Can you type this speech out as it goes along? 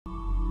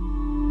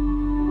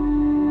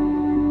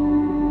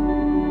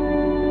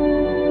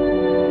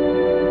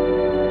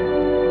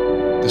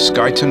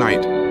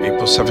SkyTonight,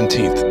 April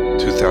 17th,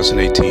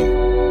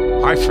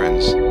 2018. Hi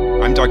friends,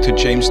 I'm Dr.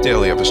 James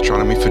Daly of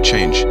Astronomy for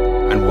Change,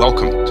 and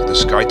welcome to the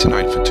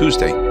SkyTonight for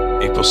Tuesday,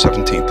 April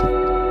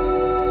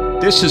 17th.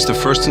 This is the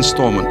first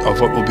installment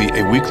of what will be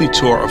a weekly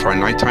tour of our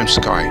nighttime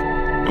sky,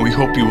 and we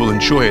hope you will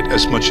enjoy it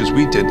as much as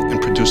we did in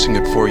producing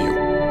it for you.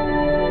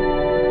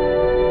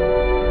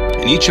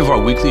 In each of our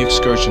weekly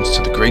excursions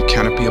to the great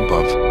canopy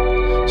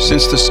above,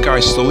 since the sky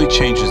slowly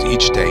changes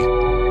each day,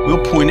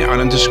 we'll point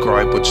out and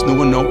describe what's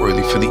new and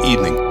noteworthy for the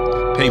evening,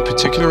 paying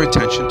particular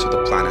attention to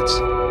the planets,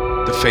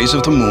 the phase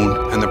of the moon,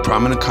 and the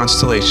prominent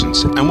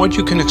constellations, and what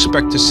you can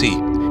expect to see,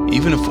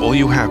 even if all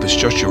you have is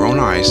just your own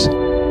eyes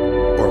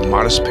or a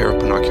modest pair of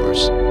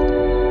binoculars.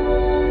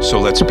 So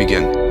let's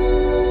begin.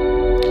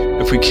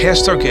 If we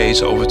cast our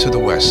gaze over to the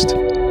west,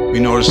 we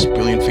notice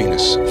brilliant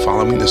Venus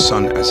following the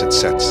sun as it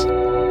sets.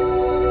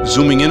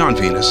 Zooming in on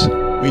Venus,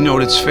 we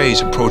note its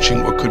phase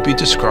approaching what could be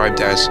described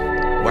as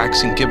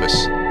waxing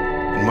gibbous,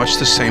 in much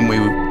the same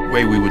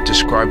way we would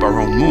describe our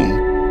own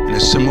moon in a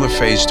similar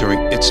phase during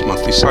its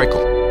monthly cycle.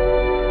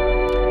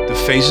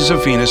 The phases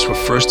of Venus were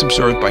first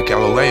observed by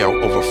Galileo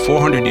over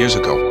 400 years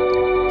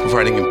ago,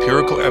 providing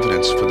empirical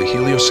evidence for the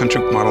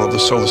heliocentric model of the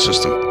solar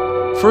system,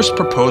 first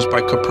proposed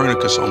by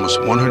Copernicus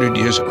almost 100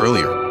 years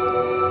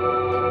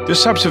earlier.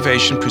 This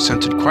observation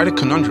presented quite a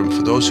conundrum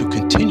for those who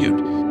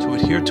continued to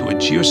adhere to a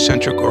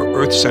geocentric or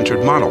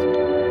Earth-centered model.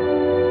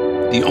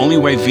 The only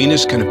way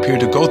Venus can appear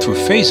to go through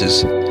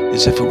phases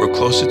is if it were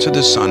closer to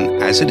the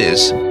sun as it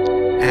is,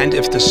 and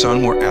if the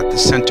sun were at the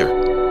center.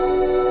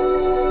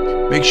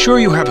 Make sure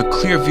you have a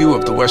clear view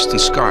of the western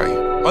sky,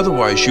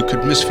 otherwise you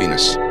could miss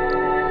Venus.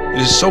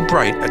 It is so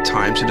bright at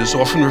times it is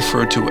often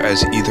referred to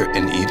as either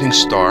an evening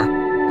star,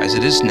 as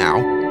it is now,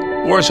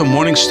 or as a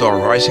morning star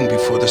rising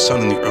before the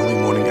sun in the early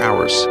morning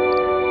hours.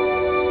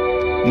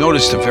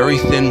 Notice the very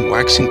thin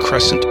waxing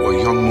crescent or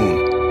young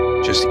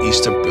moon, just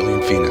east of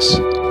brilliant Venus.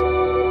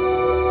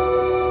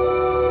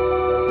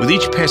 With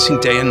each passing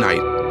day and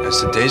night, as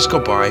the days go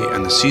by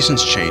and the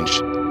seasons change,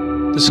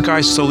 the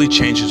sky slowly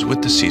changes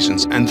with the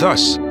seasons, and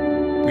thus,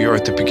 we are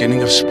at the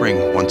beginning of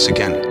spring once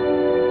again.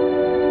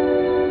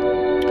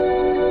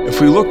 If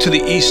we look to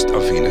the east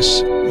of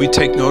Venus, we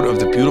take note of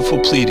the beautiful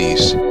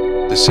Pleiades,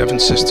 the Seven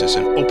Sisters,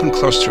 an open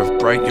cluster of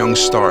bright young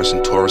stars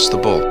in Taurus the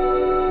Bull.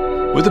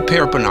 With a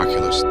pair of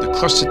binoculars, the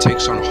cluster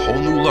takes on a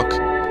whole new look,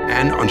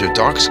 and under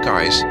dark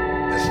skies,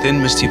 a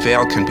thin misty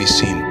veil can be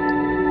seen,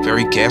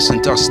 very gas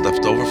and dust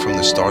left over from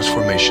the star's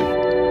formation.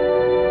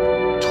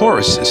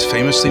 Taurus is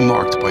famously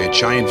marked by a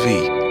giant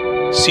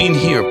V, seen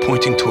here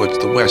pointing towards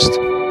the west,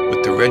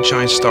 with the red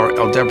giant star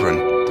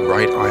Aldebaran, the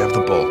right eye of the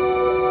bull.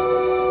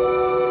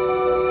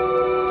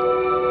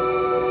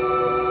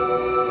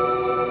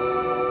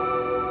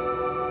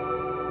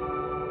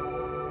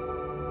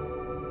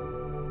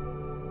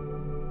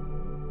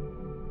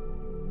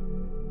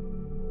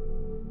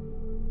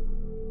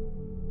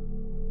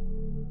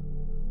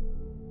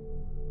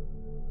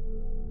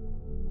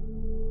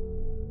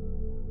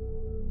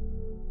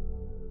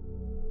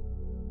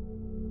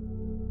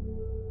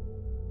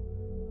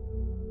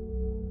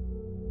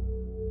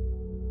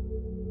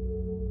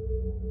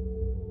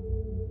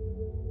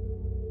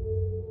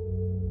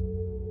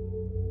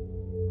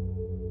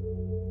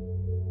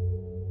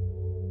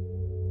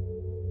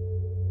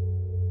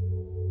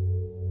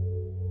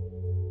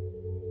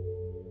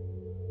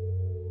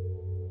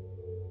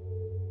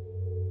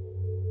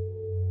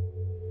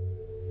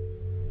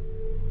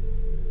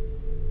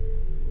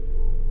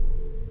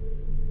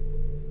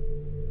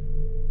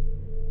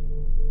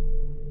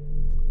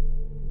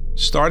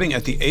 Starting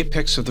at the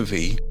apex of the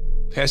V,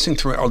 passing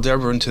through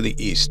Aldebaran to the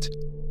east,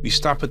 we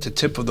stop at the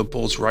tip of the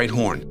bull's right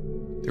horn,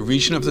 the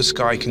region of the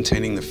sky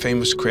containing the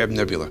famous Crab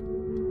Nebula,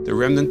 the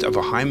remnant of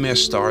a high-mass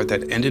star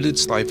that ended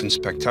its life in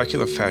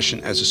spectacular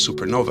fashion as a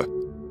supernova.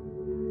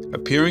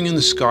 Appearing in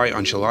the sky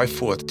on July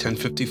 4th,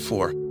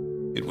 1054,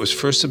 it was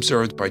first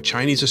observed by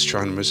Chinese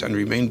astronomers and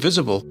remained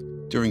visible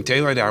during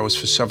daylight hours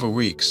for several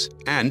weeks,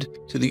 and,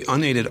 to the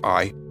unaided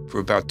eye, for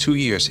about 2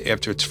 years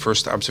after its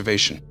first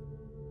observation.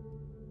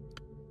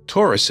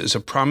 Taurus is a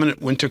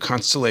prominent winter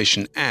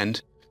constellation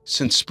and,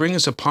 since spring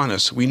is upon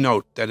us, we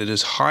note that it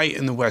is high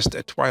in the west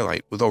at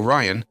twilight with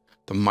Orion,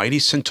 the mighty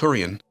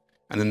Centurion,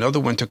 and another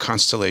winter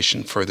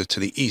constellation further to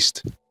the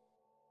east.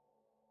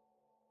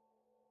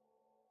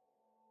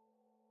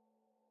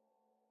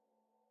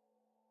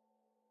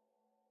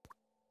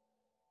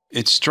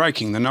 It's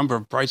striking the number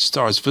of bright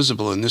stars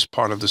visible in this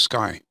part of the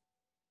sky.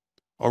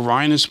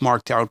 Orion is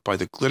marked out by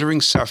the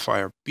glittering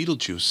sapphire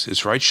Betelgeuse,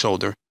 his right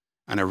shoulder,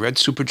 and a red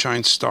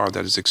supergiant star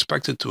that is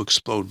expected to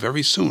explode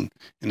very soon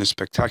in a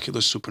spectacular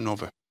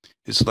supernova.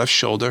 His left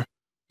shoulder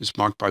is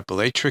marked by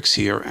Bellatrix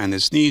here, and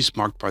his knees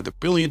marked by the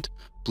brilliant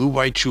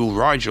blue-white jewel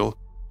Rigel,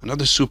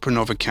 another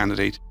supernova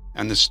candidate,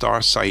 and the star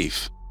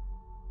Saiph.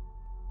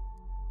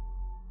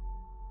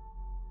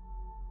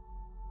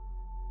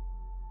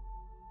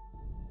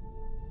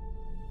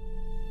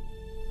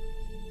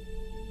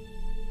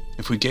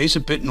 If we gaze a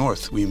bit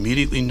north, we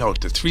immediately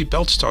note the three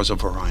belt stars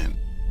of Orion.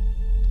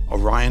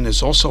 Orion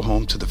is also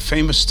home to the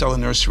famous stellar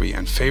nursery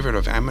and favorite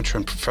of amateur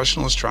and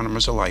professional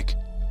astronomers alike,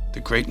 the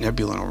Great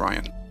Nebula in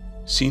Orion,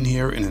 seen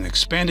here in an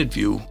expanded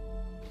view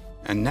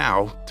and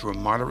now through a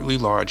moderately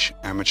large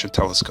amateur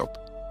telescope.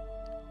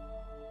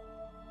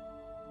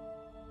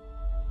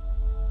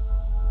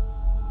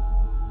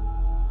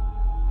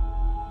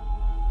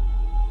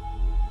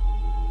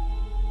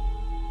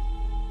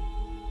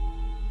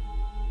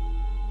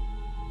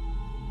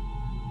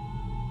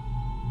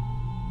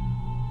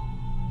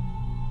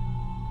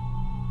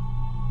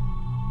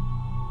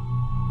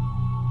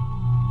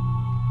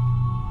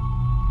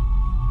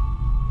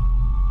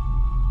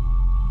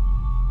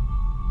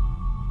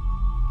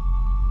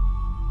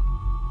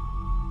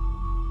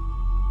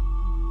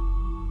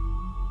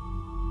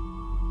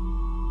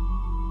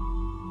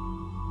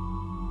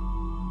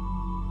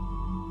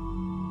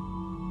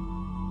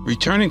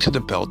 Returning to the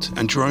belt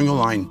and drawing a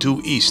line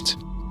due east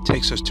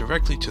takes us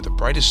directly to the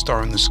brightest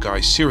star in the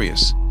sky,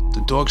 Sirius,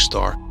 the Dog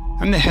Star,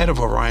 and the head of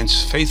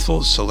Orion's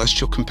faithful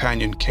celestial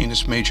companion,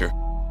 Canis Major,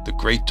 the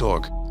Great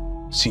Dog,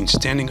 seen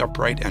standing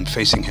upright and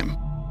facing him.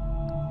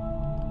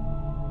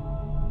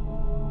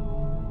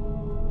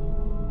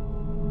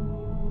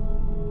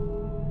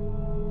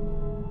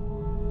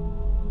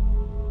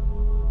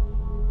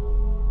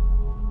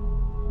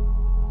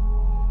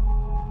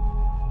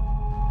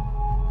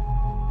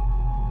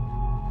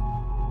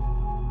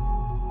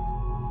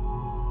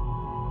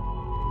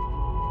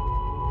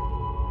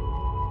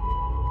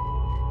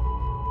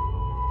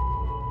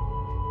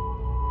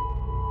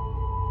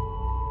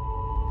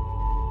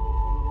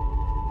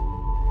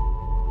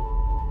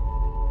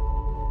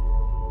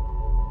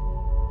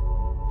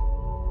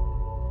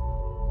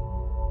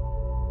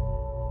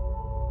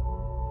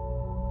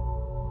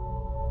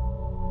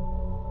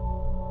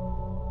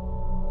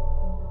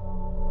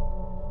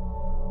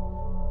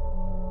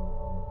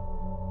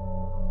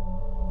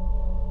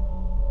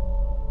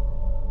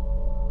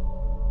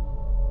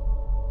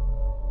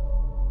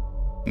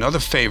 Another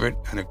favorite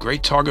and a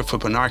great target for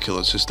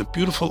binoculars is the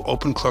beautiful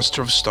open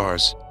cluster of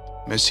stars,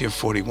 Messier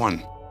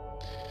 41.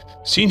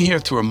 Seen here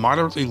through a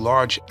moderately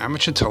large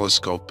amateur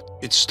telescope,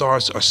 its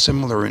stars are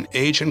similar in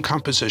age and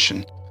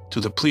composition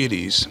to the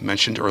Pleiades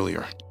mentioned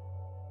earlier.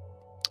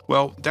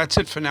 Well, that's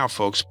it for now,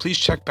 folks. Please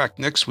check back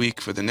next week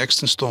for the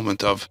next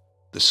installment of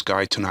The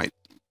Sky Tonight.